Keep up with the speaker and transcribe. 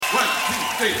1,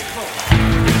 2, 3,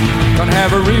 4. Gonna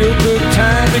have a real good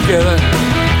time together.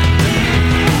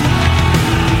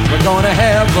 We're gonna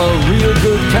have a real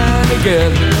good time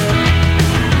together.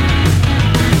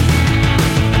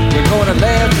 We're gonna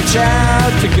laugh and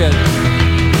shout together.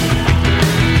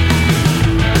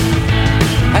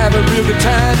 Have a real good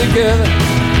time together.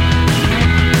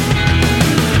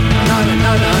 Na na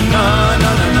na na na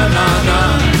na na na na.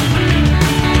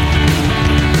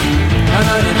 Na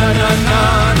na na na na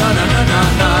na na na na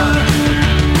na.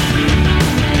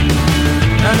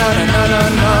 Na na na na na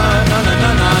na na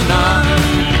na na na.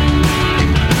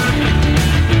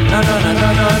 Na na na na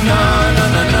na na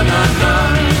na na na na.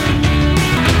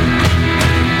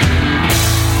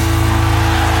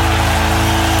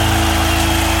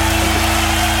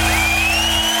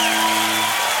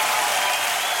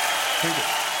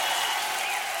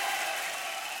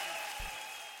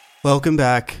 Welcome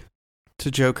back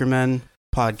to Jokermen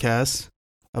Podcast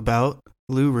about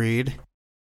Lou Reed.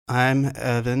 I'm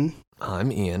Evan.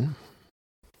 I'm Ian.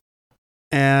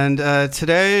 And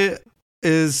today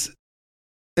is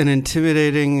an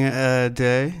intimidating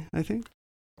day, I think,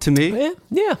 to me.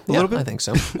 Yeah, a little bit. I think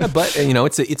so. But you know,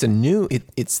 it's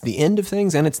the end of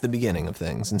things and it's the beginning of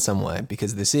things in some way,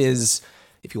 because this is,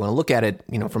 if you want to look at it,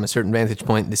 you know, from a certain vantage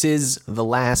point, this is the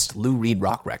last Lou Reed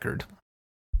rock record.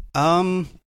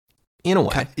 In a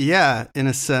way. Yeah, in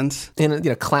a sense. In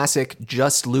a classic,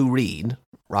 just Lou Reed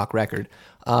rock record.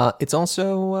 It's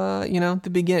also, the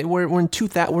beginning. We're in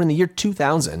 2000. We're in the year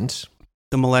 2000.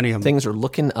 The millennium. Things are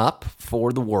looking up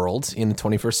for the world in the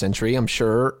 21st century. I'm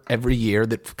sure every year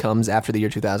that comes after the year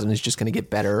 2000 is just going to get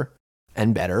better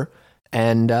and better.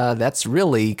 And that's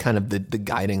really kind of the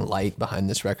guiding light behind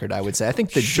this record, I would say. I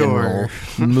think the general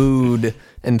mood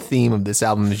and theme of this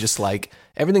album is just like,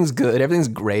 everything's good, everything's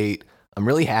great. I'm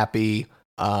really happy.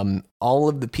 All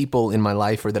of the people in my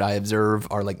life or that I observe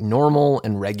are like normal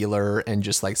and regular and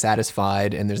just like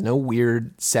satisfied, and there's no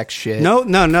weird sex shit. No.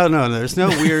 There's no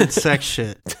weird sex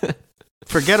shit.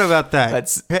 Forget about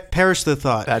that. Perish the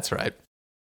thought. That's right.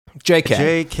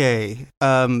 JK.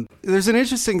 There's an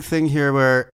interesting thing here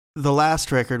where the last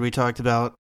record we talked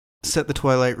about, Set the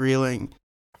Twilight Reeling,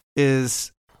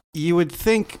 is you would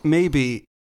think maybe,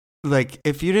 like,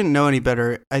 if you didn't know any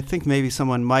better, I think maybe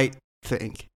someone might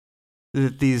think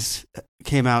that these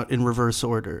came out in reverse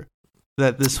order,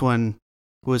 that this one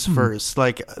was first,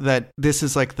 like that this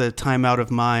is like the time out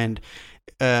of mind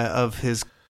of his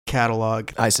catalog.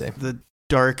 I see. The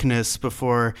darkness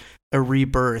before a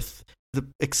rebirth, the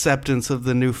acceptance of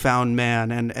the newfound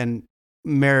man and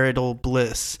marital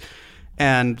bliss,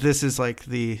 and this is like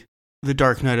the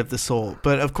dark night of the soul.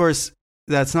 But of course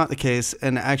that's not the case,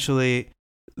 and actually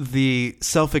the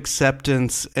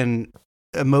self-acceptance and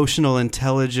emotional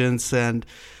intelligence and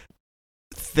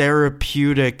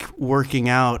therapeutic working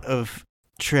out of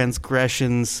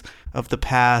transgressions of the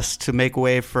past to make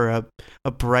way for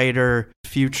a brighter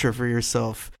future for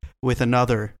yourself with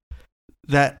another,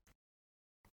 that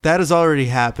has already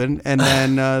happened. And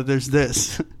then there's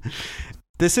this.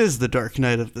 This is the Dark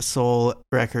Night of the Soul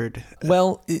record.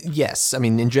 Well, yes. I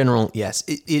mean, in general, yes.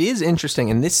 It is interesting,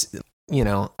 and this,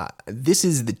 this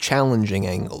is the challenging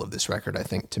angle of this record, I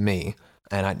think, to me.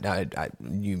 And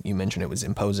you mentioned it was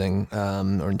imposing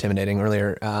or intimidating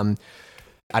earlier.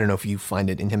 I don't know if you find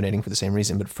it intimidating for the same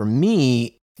reason, but for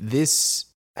me, this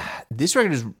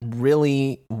record is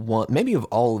really one, maybe of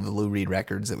all of the Lou Reed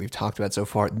records that we've talked about so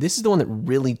far, this is the one that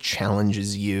really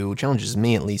challenges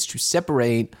me at least, to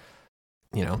separate,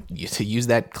 to use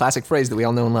that classic phrase that we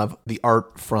all know and love, the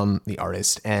art from the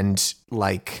artist. And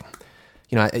like,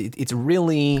 it's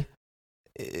really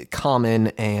common,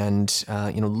 and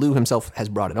Lou himself has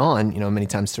brought it on, many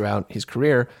times throughout his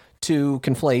career, to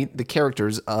conflate the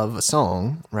characters of a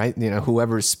song, right?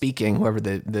 Whoever's speaking, whoever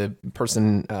the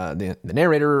person, the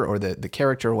narrator or the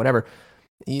character or whatever,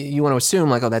 you want to assume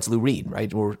like, oh, that's Lou Reed,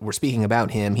 right? We're speaking about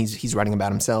him. He's writing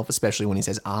about himself, especially when he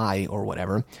says I or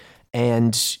whatever.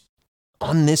 And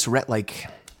on this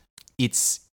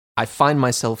I find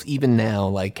myself even now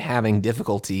like having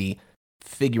difficulty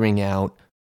figuring out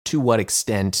to what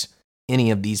extent any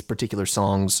of these particular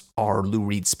songs are Lou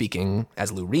Reed speaking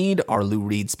as Lou Reed, are Lou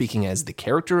Reed speaking as the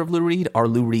character of Lou Reed, are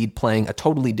Lou Reed playing a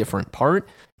totally different part.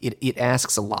 It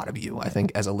asks a lot of you, I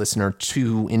think, as a listener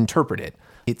to interpret it.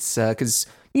 It's because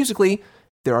musically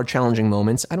there are challenging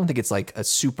moments. I don't think it's like it's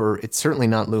certainly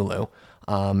not Lulu.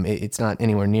 It's not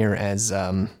anywhere near as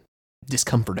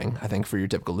discomforting, I think, for your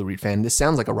typical Lou Reed fan. This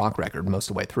sounds like a rock record most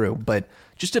of the way through, but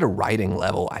just at a writing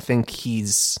level, I think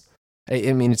he's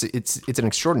I mean, it's an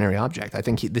extraordinary object. I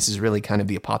think this is really kind of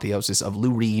the apotheosis of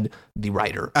Lou Reed, the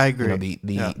writer. I agree.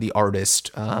 The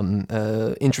artist,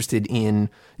 interested in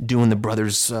doing the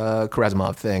Brothers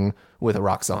Karamazov thing with a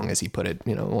rock song, as he put it,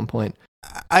 at one point.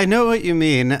 I know what you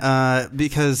mean,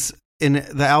 because in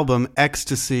the album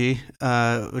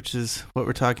ECSTASY, which is what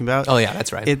we're talking about. Oh yeah,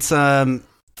 that's right. It's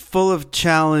full of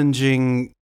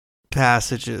challenging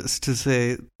passages, to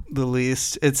say the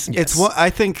least. It's what I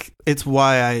think it's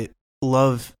why I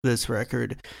love this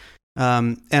record,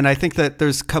 and I think that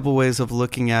there's a couple ways of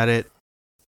looking at it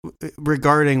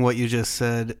regarding what you just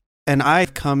said, and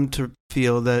I've come to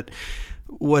feel that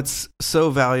what's so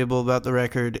valuable about the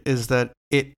record is that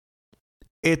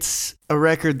it's a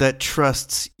record that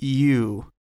trusts you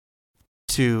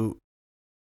to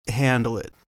handle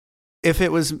it. If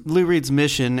it was Lou Reed's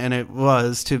mission, and it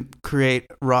was, to create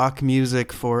rock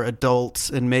music for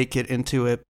adults and make it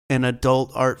into an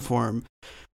adult art form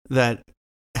that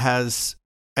has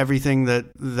everything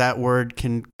that word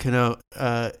can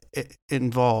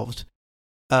involved,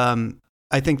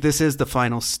 I think this is the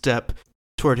final step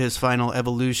toward his final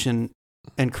evolution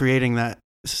and creating that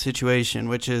situation,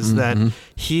 which is that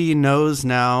he knows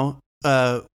now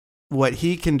what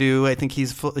he can do. I think he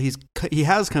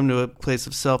has come to a place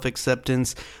of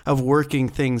self-acceptance, of working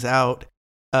things out,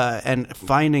 and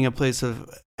finding a place of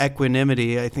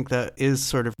equanimity. I think that is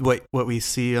sort of what we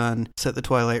see on Set the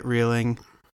Twilight Reeling.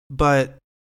 But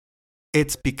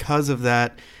it's because of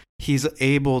that he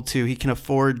can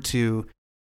afford to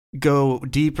go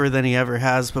deeper than he ever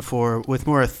has before, with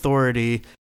more authority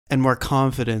and more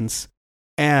confidence,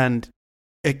 and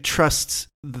it trusts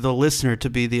the listener to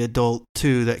be the adult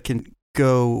too that can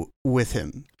go with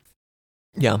him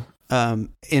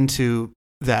into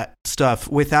that stuff,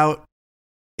 without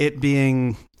it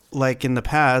being like in the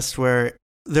past where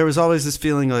there was always this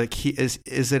feeling like is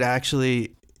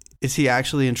he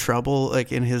actually in trouble,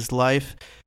 like in his life?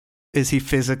 Is he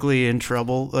physically in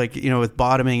trouble, like, with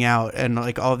bottoming out, and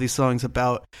like all of these songs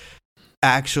about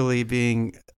actually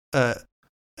being an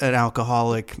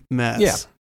alcoholic mess?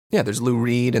 Yeah, there's Lou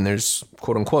Reed, and there's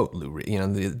quote unquote Lou Reed.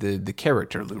 The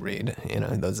character Lou Reed.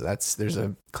 There's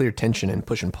a clear tension and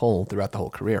push and pull throughout the whole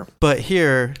career. But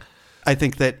here, I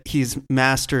think that he's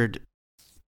mastered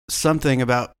something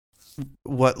about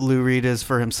what Lou Reed is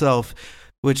for himself,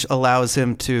 which allows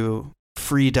him to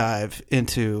free dive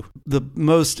into the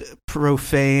most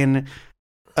profane,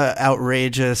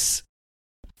 outrageous,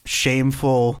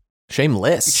 shameless,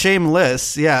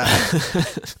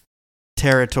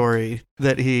 territory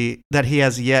that he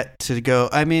has yet to go.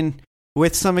 I mean,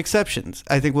 with some exceptions.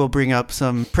 I think we'll bring up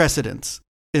some precedents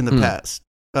in the past.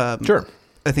 Sure.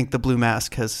 I think the Blue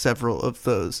Mask has several of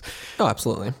those. Oh,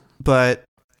 absolutely. But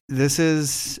this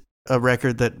is a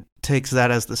record that takes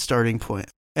that as the starting point.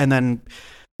 And then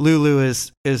Lulu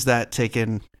is that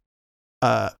taken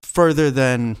further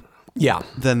than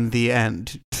the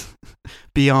end,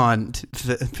 beyond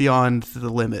the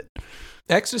limit.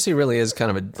 Ecstasy really is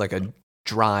kind of a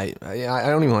dry. I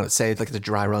don't even want to say it's like the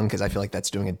dry run, because I feel like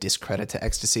that's doing a discredit to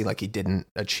Ecstasy. Like, he didn't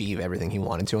achieve everything he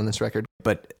wanted to on this record.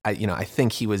 But I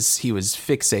think he was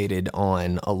fixated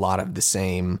on a lot of the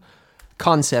same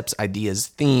concepts, ideas,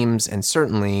 themes, and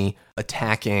certainly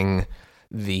attacking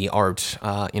the art,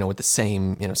 with the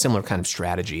same, similar kind of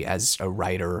strategy as a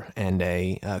writer and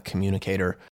a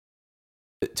communicator.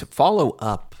 To follow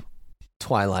up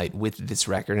Twilight with this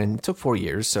record, and it took 4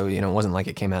 years, so it wasn't like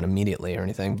it came out immediately or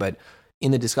anything, but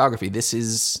in the discography, this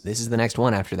is the next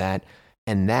one after that,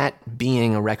 and that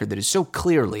being a record that is so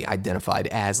clearly identified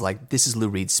as like, this is Lou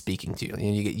Reed speaking to you.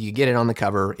 You get it on the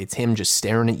cover, it's him just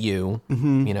staring at you,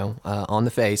 on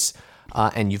the face.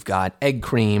 And you've got Egg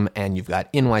Cream, and you've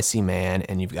got NYC Man,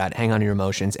 and you've got Hang On to Your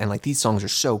Emotions, and like, these songs are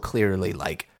so clearly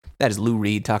like, that is Lou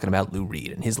Reed talking about Lou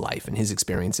Reed and his life and his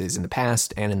experiences in the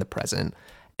past and in the present.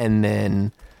 And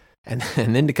then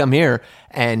to come here,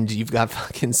 and you've got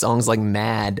fucking songs like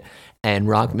Mad and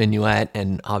Rock Minuet,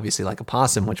 and obviously like a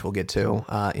Possum, which we'll get to,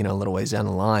 a little ways down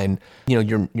the line.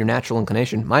 Your natural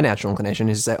inclination, my natural inclination,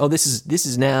 is to say, oh, this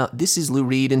is Lou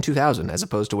Reed in 2000, as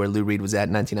opposed to where Lou Reed was at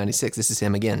in 1996. This is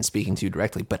him again speaking to you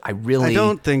directly. But I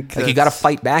don't think you got to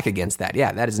fight back against that.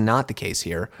 Yeah, that is not the case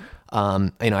here.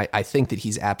 I think that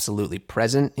he's absolutely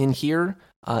present in here,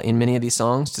 in many of these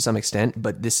songs to some extent.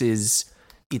 But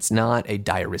it's not a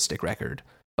diaristic record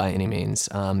by any means.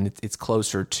 It's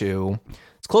closer to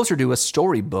a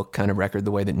storybook kind of record,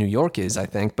 the way that New York is, I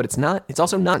think. But it's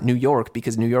also not New York,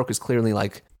 because New York is clearly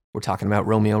like, we're talking about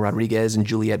Romeo Rodriguez and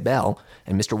Juliet Bell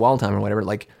and Mr. Waldheim or whatever.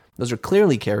 Like, those are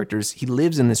clearly characters. He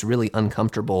lives in this really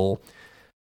uncomfortable,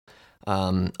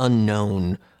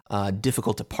 unknown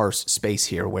difficult to parse space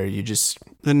here, where you just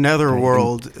The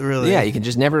netherworld, really. yeah, you can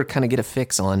just never kind of get a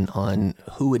fix on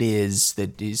who it is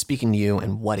that is speaking to you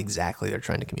and what exactly they're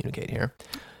trying to communicate here.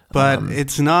 But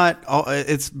it's not.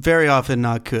 It's very often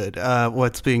not good.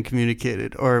 What's being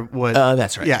communicated, or what?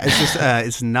 That's right. Yeah, it's just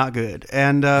it's not good.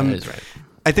 And That is right.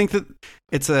 I think that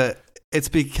it's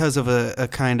because of a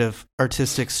kind of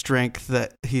artistic strength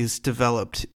that he's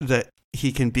developed, that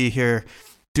he can be here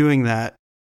doing that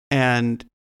and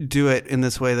do it in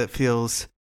this way that feels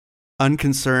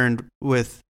unconcerned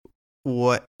with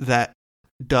what that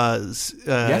does.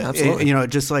 Yeah, absolutely.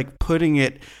 Just like putting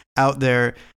it out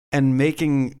there and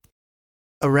making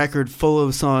a record full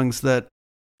of songs that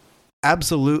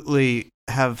absolutely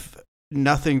have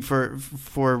nothing for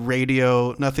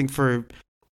radio, nothing for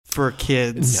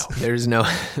kids. No, there's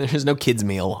no kids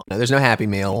meal. There's no happy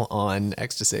meal on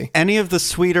Ecstasy. Any of the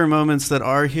sweeter moments that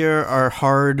are here are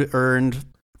hard earned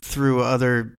through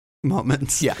other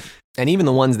moments. Yeah. And even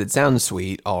the ones that sound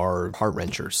sweet are heart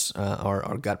wrenchers,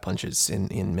 are gut punches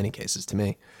in many cases to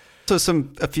me. So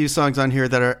a few songs on here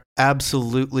that are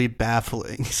absolutely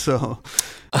baffling. So,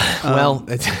 well,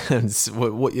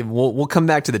 we'll come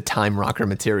back to the time rocker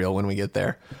material when we get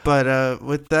there. But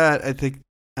with that, I think,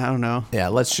 I don't know. Yeah,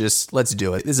 let's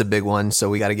do it. This is a big one, so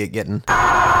we got to get getting.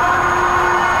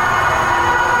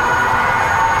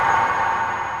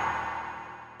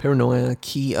 Paranoia,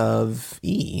 key of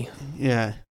E.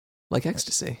 Yeah. Like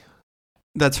Ecstasy.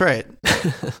 That's right.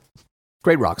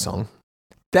 Great rock song.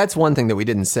 That's one thing that we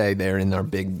didn't say there in our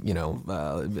big,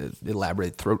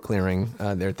 elaborate throat clearing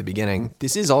there at the beginning.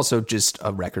 This is also just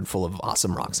a record full of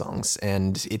awesome rock songs,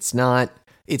 and it's not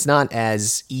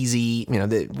as easy.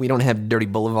 We don't have Dirty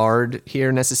Boulevard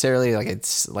here necessarily. Like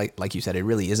it's like you said, it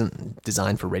really isn't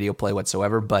designed for radio play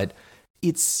whatsoever, but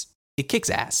it kicks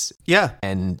ass. Yeah.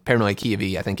 And Paranoia Key of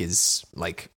E, I think, is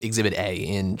like exhibit A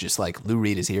in just like Lou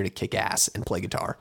Reed is here to kick ass and play guitar.